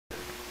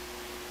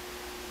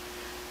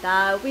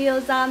The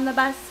wheels on the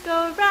bus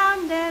go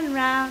round and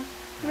round,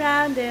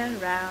 round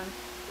and round,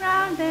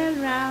 round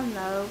and round.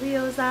 The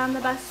wheels on the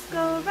bus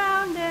go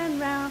round and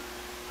round,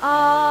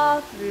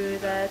 all through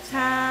the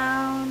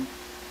town.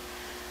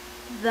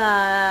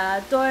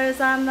 The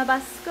doors on the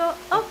bus go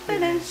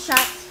open and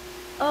shut,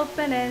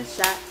 open and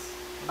shut,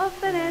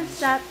 open and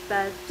shut.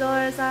 The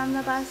doors on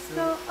the bus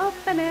go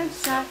open and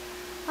shut,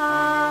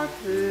 all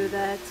through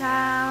the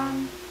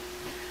town.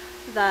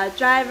 The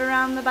driver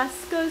on the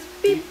bus goes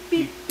beep,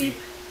 beep, beep,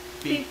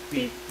 beep,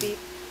 beep, beep,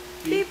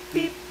 beep,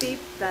 beep, beep.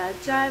 The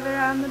driver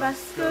on the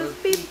bus goes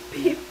beep,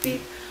 beep,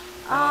 beep,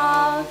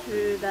 all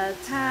through the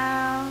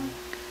town.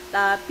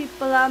 The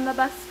people on the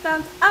bus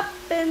bounce up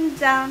and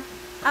down,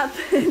 up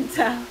and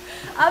down,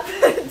 up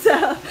and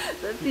down.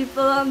 The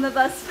people on the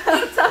bus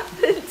bounce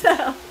up and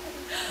down,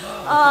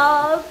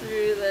 all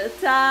through the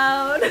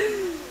town.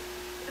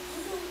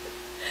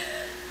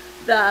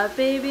 The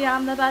baby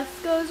on the bus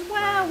goes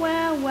wah,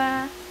 wah,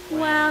 wah,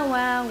 wah,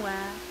 wah,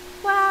 wah,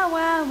 wah,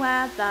 wah,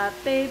 wah. The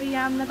baby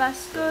on the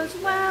bus goes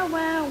wah,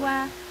 wah,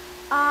 wah,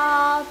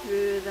 all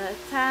through the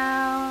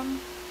town.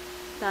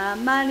 The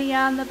money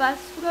on the bus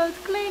goes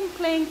cling,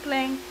 cling,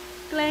 cling,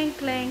 cling,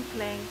 cling,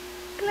 cling,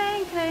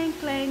 cling, cling,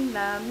 cling.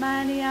 The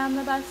money on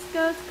the bus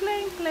goes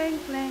cling, cling,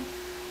 cling,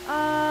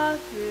 all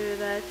through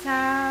the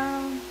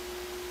town.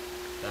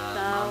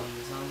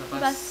 The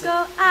bus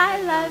go,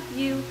 I love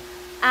you,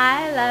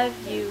 I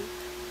love you,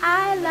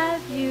 I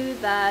love you.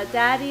 The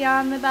daddy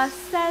on the bus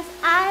says,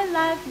 I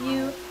love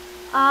you,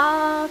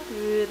 all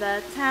through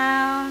the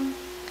town.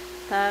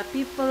 The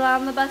people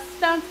on the bus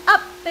bounce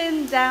up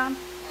and down,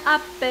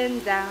 up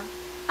and down,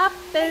 up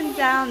and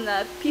down.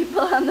 The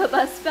people on the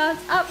bus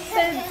bounce up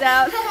and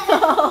down,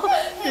 all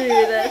through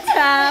the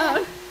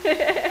town.